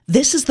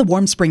This is the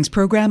Warm Springs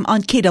program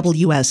on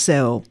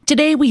KWSO.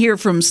 Today we hear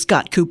from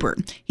Scott Cooper.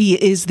 He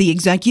is the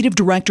Executive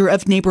Director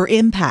of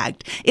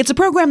NeighborImpact. It's a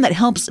program that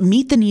helps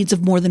meet the needs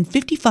of more than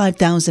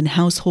 55,000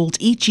 households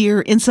each year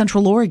in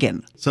Central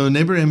Oregon. So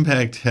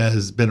NeighborImpact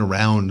has been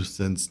around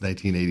since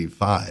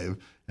 1985,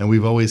 and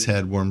we've always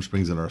had Warm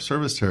Springs in our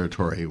service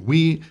territory.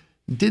 We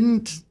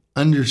didn't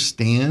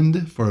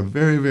understand for a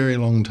very, very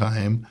long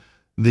time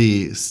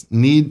the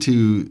need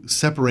to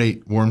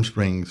separate Warm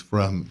Springs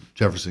from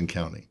Jefferson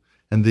County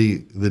and the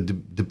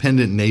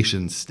dependent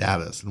nation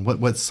status and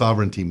what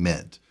sovereignty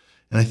meant.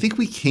 And I think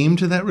we came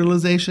to that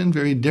realization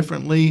very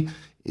differently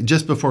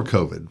just before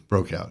COVID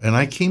broke out. And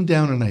I came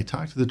down and I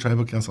talked to the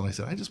tribal council and I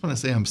said, I just want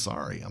to say I'm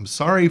sorry. I'm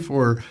sorry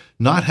for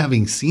not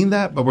having seen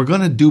that, but we're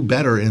going to do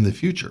better in the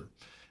future.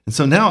 And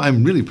so now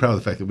I'm really proud of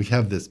the fact that we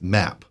have this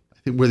map. I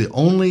think we're the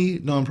only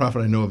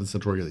nonprofit I know of in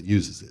Central Oregon that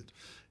uses it.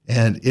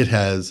 And it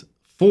has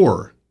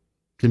 4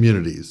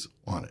 communities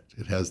on it.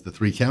 It has the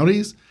 3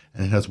 counties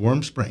and it has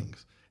Warm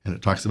Springs. And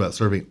it talks about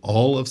serving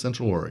all of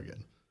Central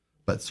Oregon,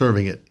 but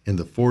serving it in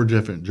the 4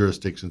 different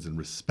jurisdictions and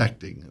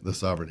respecting the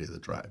sovereignty of the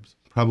tribes.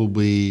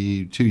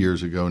 Probably 2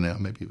 years ago now,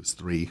 maybe it was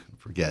 3, I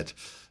forget,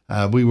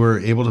 we were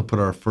able to put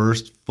our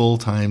first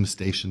full-time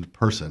stationed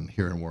person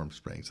here in Warm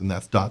Springs, and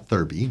that's Dot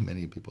Thurby.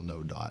 Many people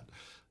know Dot.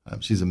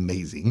 She's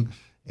amazing.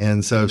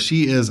 And so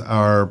she is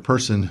our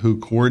person who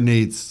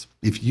coordinates.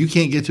 If you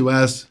can't get to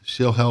us,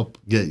 she'll help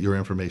get your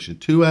information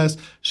to us.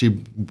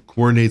 She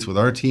coordinates with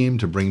our team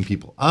to bring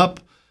people up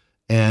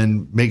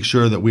and make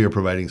sure that we are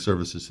providing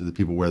services to the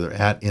people where they're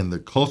at in the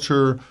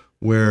culture,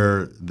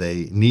 where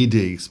they need to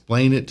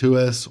explain it to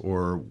us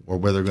or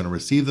where they're going to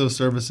receive those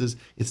services.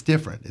 It's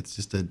different. It's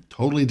just a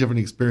totally different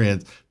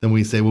experience than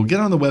we say, well, get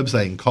on the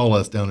website and call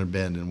us down in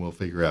Bend and we'll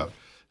figure out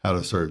how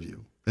to serve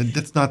you.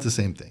 That's not the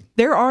same thing.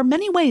 There are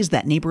many ways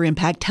that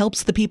NeighborImpact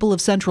helps the people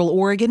of Central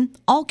Oregon,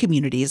 all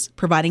communities,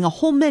 providing a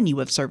whole menu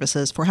of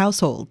services for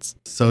households.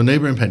 So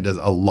NeighborImpact does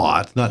a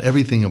lot. Not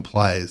everything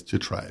applies to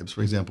tribes.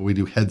 For example, we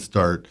do Head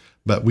Start,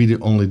 but we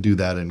only do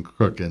that in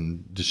Crook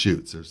and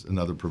Deschutes. There's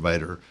another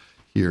provider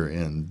here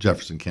in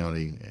Jefferson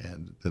County,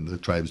 and then the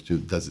tribes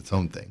does its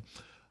own thing.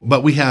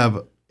 But we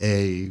have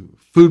a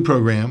food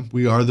program.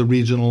 We are the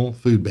regional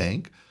food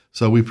bank.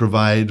 So we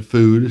provide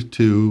food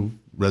to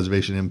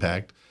Reservation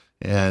Impact.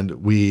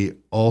 And we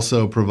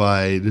also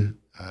provide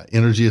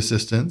energy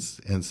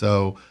assistance. And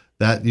so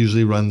that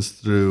usually runs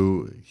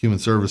through Human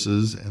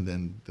Services, and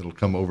then it'll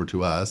come over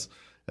to us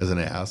as an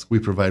ask. We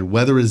provide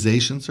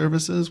weatherization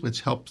services,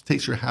 which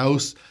takes your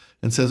house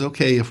and says,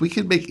 okay, if we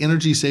could make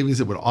energy savings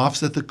that would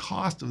offset the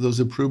cost of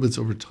those improvements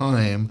over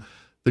time,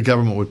 the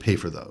government would pay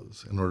for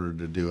those in order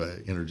to do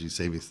an energy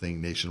savings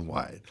thing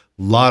nationwide.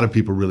 A lot of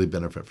people really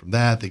benefit from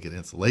that. They get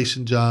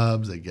insulation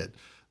jobs. They get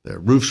their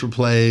roofs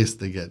replaced.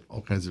 They get all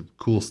kinds of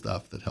cool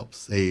stuff that helps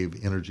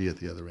save energy at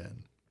the other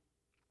end.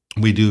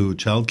 We do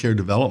childcare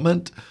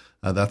development.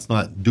 That's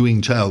not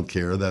doing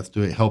childcare. That's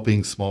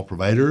helping small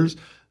providers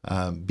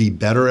be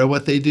better at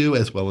what they do,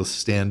 as well as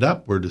stand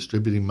up. We're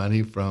distributing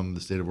money from the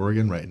state of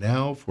Oregon right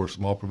now for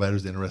small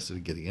providers interested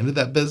in getting into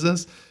that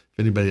business. If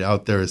anybody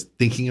out there is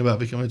thinking about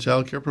becoming a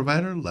childcare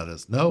provider, let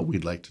us know.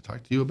 We'd like to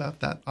talk to you about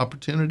that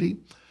opportunity.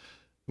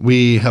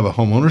 We have a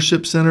home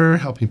ownership center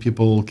helping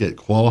people get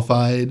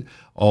qualified.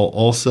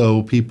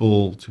 Also,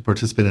 people to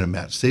participate in a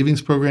match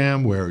savings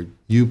program where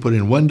you put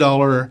in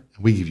 $1 and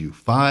we give you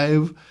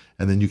 $5,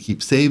 and then you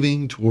keep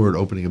saving toward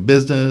opening a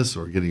business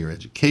or getting your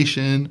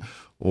education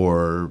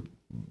or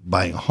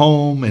buying a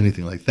home,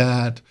 anything like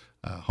that.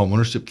 Home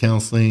ownership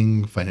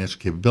counseling, financial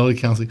capability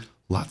counseling,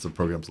 lots of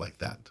programs like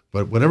that.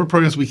 But whatever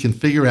programs we can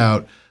figure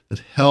out that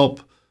help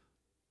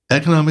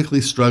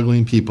economically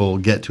struggling people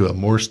get to a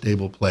more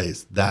stable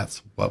place,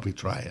 that's what we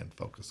try and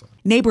focus on.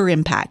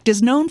 NeighborImpact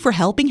is known for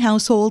helping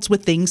households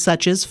with things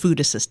such as food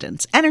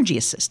assistance, energy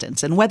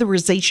assistance, and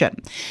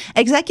weatherization.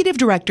 Executive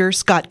Director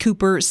Scott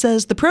Cooper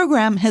says the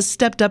program has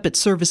stepped up its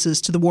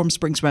services to the Warm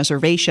Springs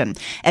Reservation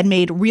and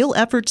made real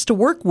efforts to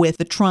work with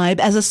the tribe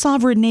as a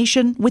sovereign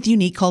nation with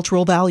unique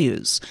cultural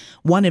values.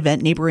 One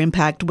event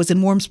NeighborImpact was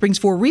in Warm Springs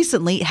for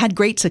recently had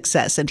great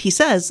success, and he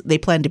says they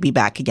plan to be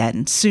back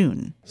again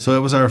soon. So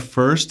it was our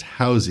first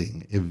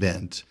housing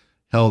event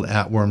held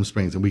at Warm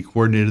Springs, and we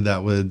coordinated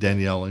that with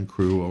Danielle and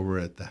crew over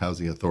at the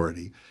Housing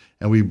Authority.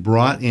 And we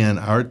brought in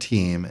our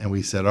team and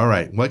we said, all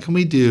right, what can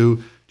we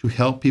do to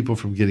help people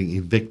from getting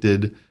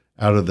evicted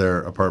out of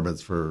their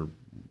apartments and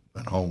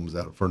homes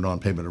for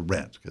non-payment of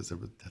rent, because there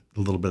was a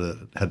little bit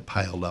of had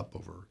piled up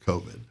over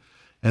COVID.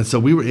 And so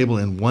we were able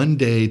in one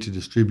day to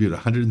distribute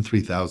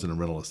 $103,000 in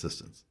rental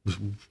assistance. It was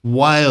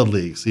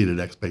wildly exceeded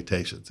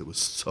expectations. It was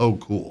so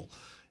cool.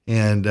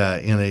 And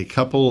in a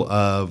couple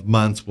of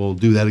months, we'll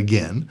do that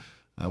again.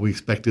 We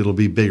expect it'll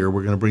be bigger.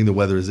 We're going to bring the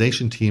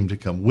weatherization team to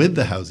come with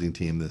the housing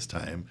team this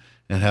time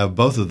and have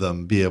both of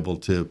them be able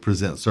to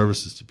present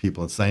services to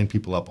people and sign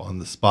people up on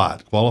the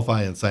spot,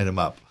 qualify and sign them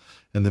up,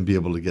 and then be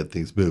able to get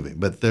things moving.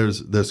 But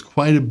there's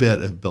quite a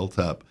bit of built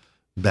up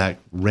back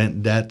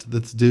rent debt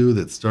that's due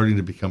that's starting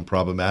to become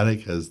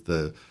problematic as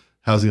the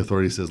Housing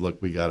Authority says,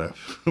 look, we gotta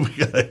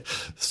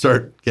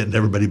start getting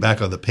everybody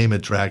back on the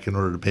payment track in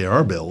order to pay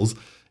our bills.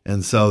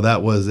 And so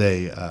that was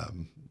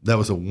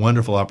a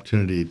wonderful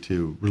opportunity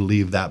to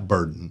relieve that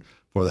burden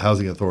for the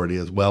Housing Authority,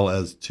 as well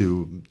as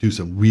to do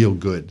some real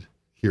good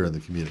here in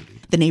the community.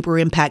 The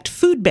NeighborImpact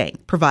Food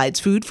Bank provides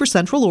food for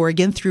Central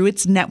Oregon through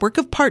its network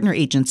of partner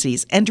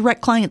agencies and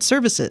direct client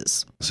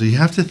services. So you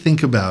have to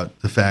think about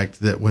the fact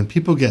that when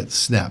people get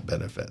SNAP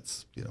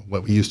benefits,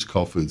 what we used to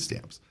call food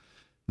stamps,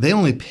 they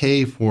only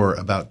pay for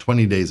about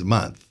 20 days a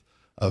month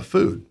of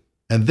food.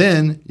 And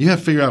then you have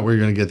to figure out where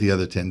you're going to get the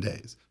other 10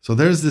 days. So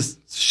there's this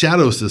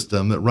shadow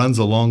system that runs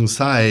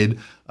alongside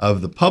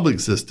of the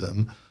public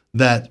system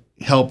that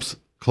helps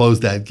close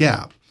that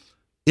gap.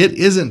 It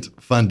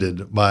isn't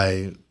funded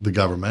by the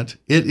government.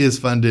 It is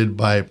funded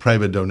by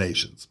private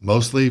donations,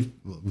 mostly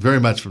very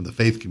much from the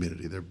faith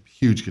community. They're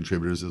huge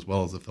contributors, as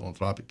well as the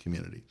philanthropic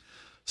community.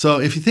 So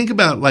if you think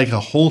about like a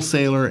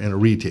wholesaler and a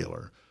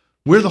retailer,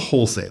 we're the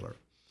wholesaler.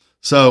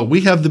 So we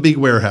have the big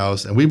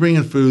warehouse, and we bring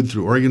in food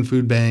through Oregon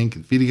Food Bank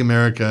and Feeding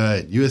America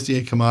and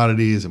USDA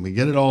Commodities, and we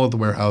get it all at the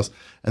warehouse,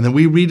 and then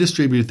we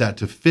redistribute that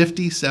to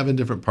 57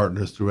 different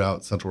partners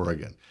throughout Central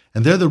Oregon.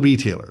 And they're the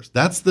retailers.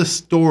 That's the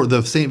store,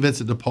 the St.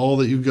 Vincent de Paul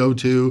that you go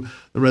to,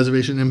 the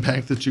Reservation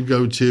Impact that you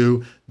go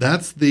to.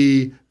 That's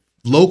the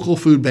local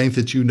food bank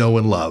that you know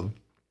and love.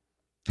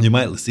 You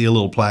might see a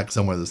little plaque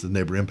somewhere that says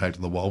NeighborImpact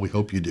on the wall. We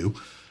hope you do.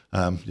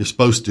 You're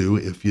supposed to.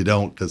 If you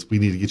don't, because we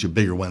need to get you a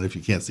bigger one if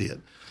you can't see it.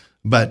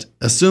 But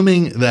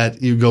assuming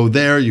that you go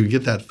there, you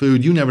get that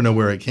food, you never know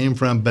where it came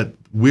from, but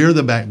we're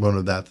the backbone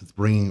of that that's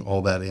bringing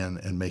all that in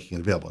and making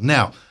it available.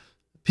 Now,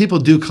 people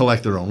do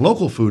collect their own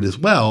local food as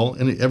well,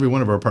 and every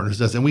one of our partners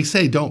does. And we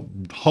say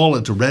don't haul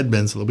it to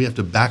Redmond so that we have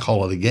to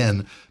backhaul it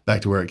again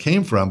back to where it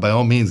came from. By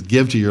all means,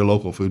 give to your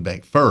local food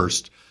bank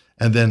first,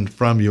 and then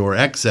from your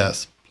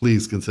excess,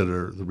 please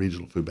consider the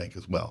regional food bank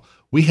as well.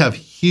 We have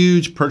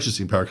huge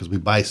purchasing power because we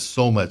buy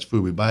so much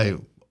food. We buy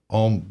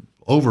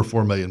over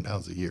 4 million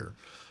pounds a year.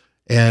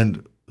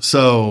 And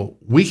so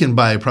we can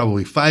buy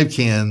probably 5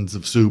 cans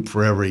of soup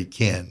for every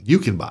can you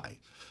can buy,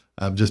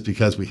 just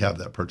because we have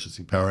that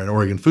purchasing power. And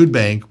Oregon Food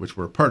Bank, which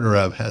we're a partner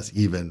of, has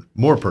even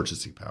more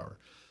purchasing power.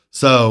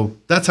 So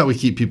that's how we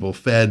keep people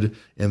fed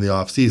in the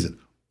off season.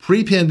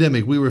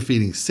 Pre-pandemic, we were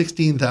feeding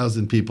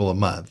 16,000 people a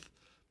month.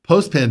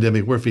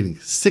 Post-pandemic, we're feeding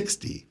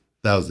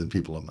 60,000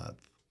 people a month.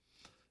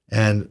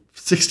 And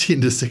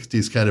 16 to 60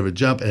 is kind of a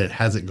jump, and it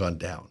hasn't gone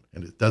down,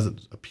 and it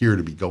doesn't appear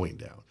to be going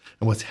down.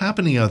 And what's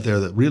happening out there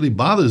that really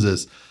bothers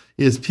us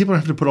is people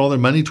have to put all their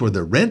money toward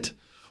their rent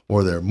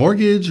or their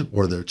mortgage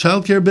or their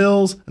childcare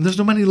bills, and there's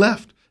no money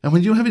left. And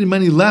when you don't have any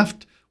money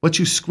left, what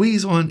you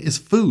squeeze on is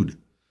food,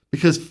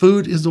 because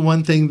food is the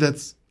one thing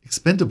that's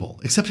expendable,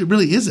 except it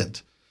really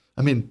isn't.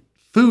 I mean,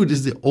 food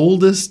is the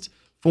oldest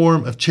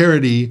form of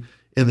charity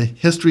in the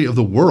history of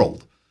the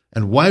world.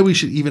 And why we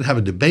should even have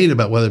a debate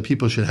about whether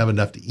people should have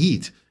enough to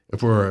eat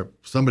if we're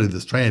somebody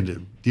that's trying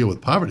to deal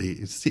with poverty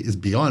is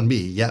beyond me.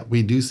 Yet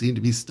we do seem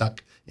to be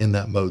stuck in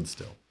that mode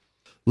still.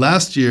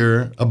 Last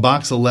year, a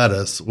box of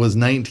lettuce was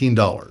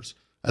 $19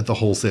 at the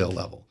wholesale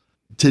level.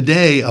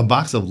 Today, a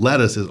box of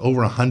lettuce is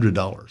over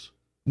 $100.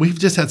 We've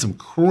just had some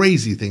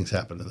crazy things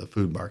happen in the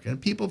food market,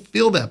 and people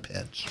feel that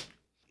pinch.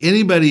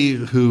 Anybody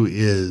who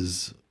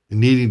is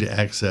needing to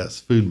access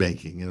food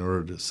banking in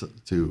order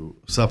to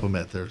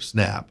supplement their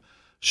SNAP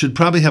should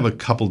probably have a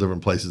couple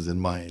different places in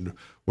mind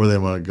where they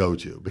want to go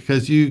to,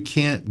 because you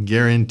can't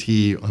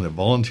guarantee on a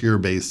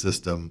volunteer-based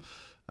system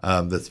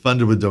that's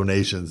funded with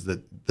donations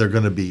that they're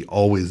going to be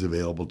always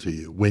available to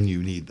you when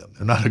you need them.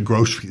 They're not a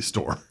grocery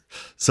store.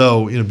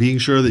 So, being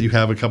sure that you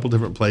have a couple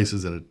different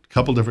places in a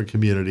couple different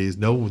communities,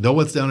 know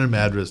what's down in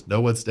Madras,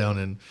 know what's down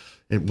in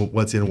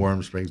what's in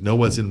Warm Springs, know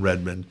what's in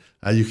Redmond.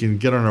 You can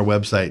get on our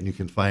website and you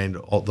can find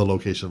the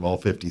location of all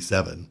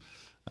 57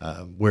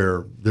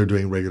 where they're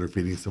doing regular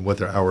feedings and what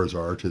their hours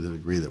are to the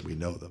degree that we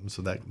know them.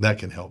 So that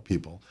can help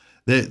people.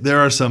 There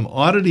are some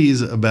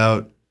oddities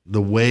about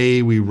the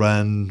way we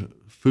run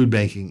food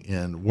banking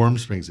in Warm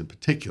Springs in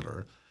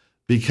particular,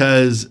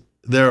 because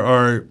there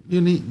are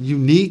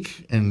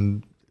unique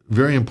and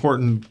very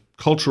important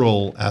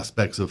cultural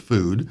aspects of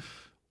food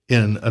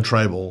in a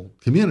tribal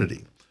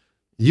community.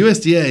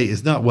 USDA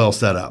is not well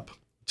set up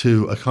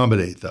to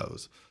accommodate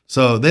those.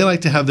 So they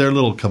like to have their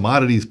little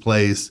commodities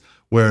place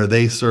where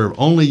they serve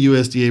only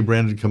USDA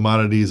branded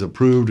commodities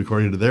approved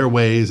according to their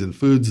ways and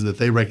foods that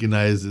they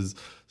recognize as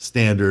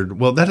standard.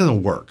 Well, that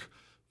doesn't work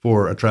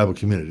for a tribal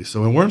community.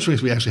 So in Warm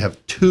Springs, we actually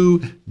have 2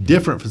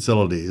 different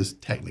facilities,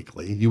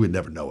 technically. You would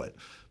never know it,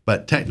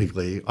 but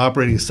technically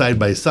operating side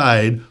by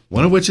side,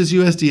 one of which is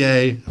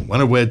USDA and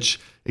one of which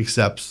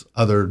accepts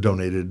other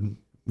donated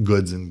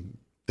goods and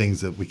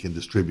things that we can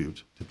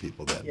distribute to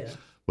people then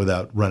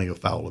without running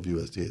afoul of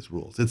USDA's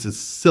rules. It's a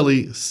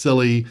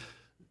silly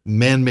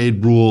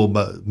man-made rule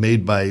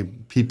made by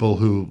people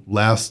who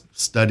last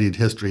studied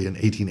history in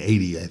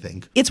 1880, I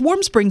think. Its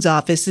Warm Springs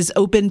office is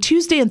open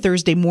Tuesday and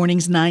Thursday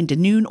mornings 9 to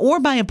noon or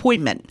by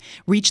appointment.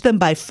 Reach them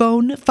by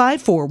phone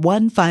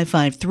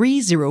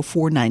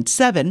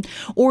 541-553-0497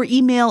 or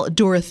email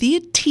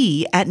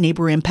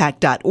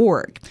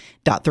dorotheat@neighborimpact.org.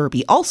 Dot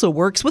Thurby also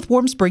works with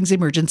Warm Springs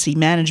Emergency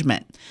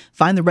Management.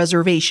 Find the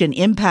Reservation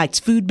Impacts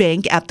Food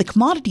Bank at the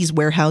Commodities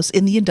Warehouse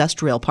in the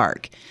Industrial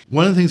Park.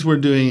 One of the things we're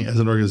doing as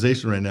an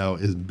organization right now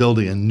is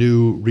building a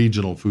new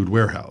regional food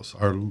warehouse.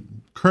 Our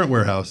current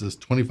warehouse is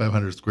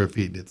 2,500 square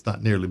feet. It's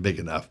not nearly big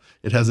enough.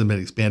 It hasn't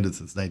been expanded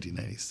since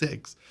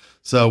 1996.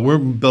 So we're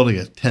building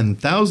a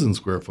 10,000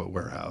 square foot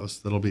warehouse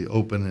that'll be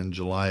open in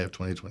July of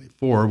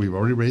 2024. We've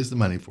already raised the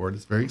money for it.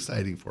 It's very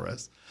exciting for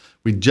us.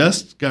 We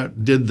just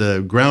did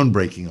the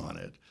groundbreaking on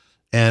it.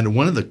 And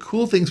one of the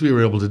cool things we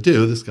were able to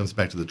do, this comes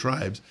back to the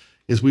tribes,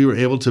 is we were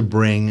able to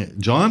bring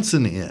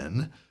Johnson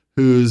in,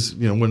 who's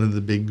one of the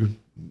big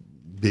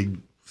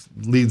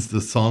leads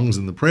the songs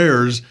and the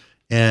prayers,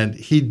 and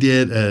he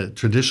did a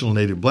traditional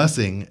native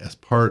blessing as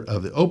part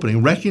of the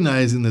opening,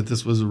 recognizing that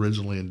this was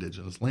originally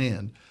indigenous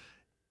land.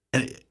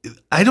 And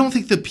I don't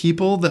think the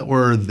people that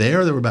were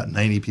there were about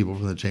 90 people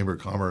from the Chamber of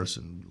Commerce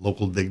and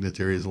local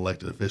dignitaries,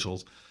 elected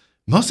officials.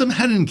 Most of them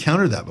hadn't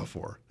encountered that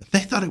before. They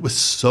thought it was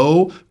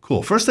so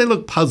cool. First, they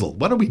looked puzzled.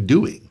 What are we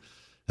doing?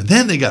 And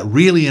then they got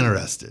really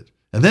interested.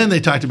 And then they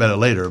talked about it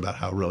later about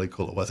how really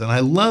cool it was. And I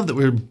love that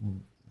we're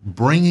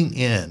bringing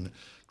in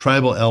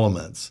tribal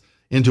elements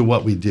into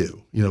what we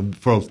do.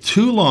 For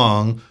too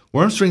long,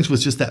 Warm Springs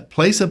was just that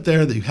place up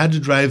there that you had to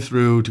drive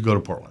through to go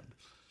to Portland.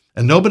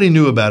 And nobody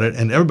knew about it,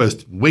 and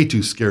everybody's way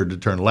too scared to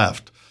turn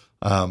left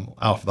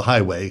off the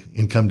highway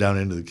and come down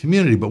into the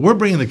community. But we're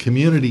bringing the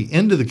community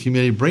into the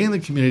community, bringing the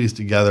communities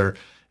together,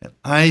 and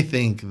I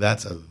think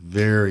that's a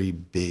very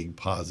big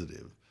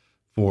positive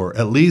for,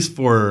 at least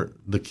for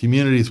the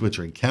communities which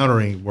are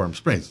encountering Warm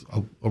Springs.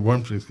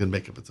 Warm Springs can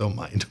make up its own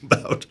mind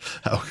about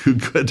how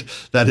good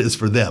that is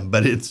for them,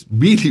 but it's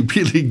really,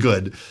 really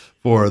good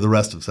for the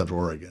rest of Central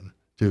Oregon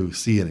to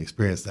see and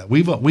experience that.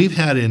 We've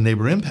had in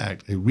Neighbor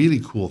Impact a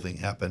really cool thing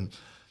happen,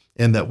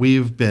 in that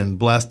we've been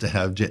blessed to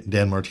have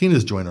Dan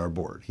Martinez join our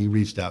board. He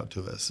reached out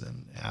to us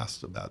and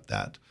asked about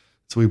that.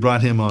 So we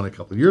brought him on a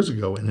couple of years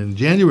ago, and in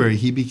January,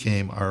 he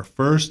became our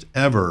first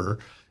ever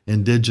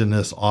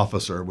Indigenous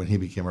officer when he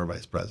became our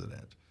vice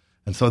president.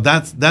 And so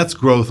that's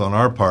growth on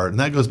our part, and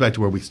that goes back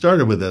to where we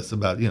started with this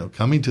about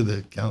coming to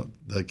the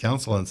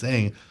council and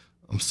saying,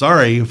 I'm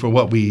sorry for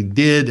what we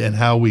did and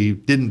how we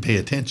didn't pay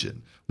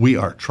attention. We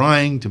are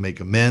trying to make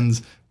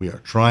amends. We are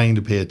trying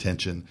to pay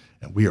attention,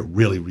 and we are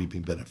really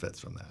reaping benefits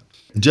from that.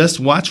 Just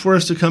watch for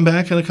us to come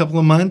back in a couple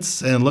of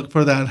months and look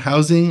for that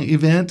housing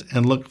event,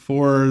 and look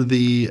for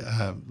the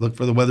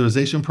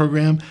weatherization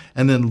program,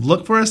 and then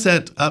look for us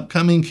at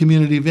upcoming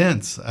community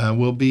events.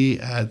 We'll be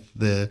at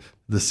the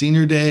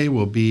Senior Day.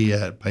 We'll be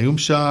at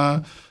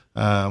Payumsha.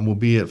 We'll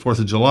be at 4th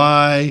of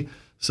July.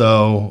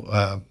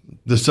 So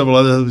there's several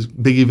other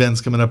big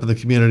events coming up in the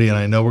community, and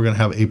I know we're going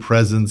to have a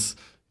presence.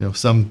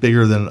 Some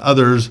bigger than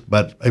others,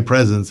 but a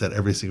presence at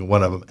every single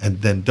one of them.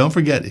 And then don't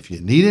forget, if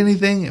you need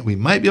anything and we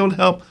might be able to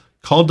help,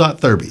 call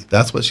Dot Thurby.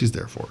 That's what she's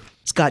there for.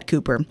 Scott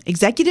Cooper,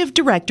 Executive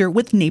Director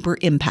with Neighbor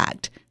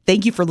Impact.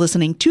 Thank you for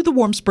listening to the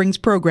Warm Springs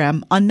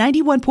program on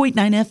 91.9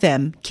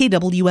 FM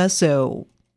KWSO.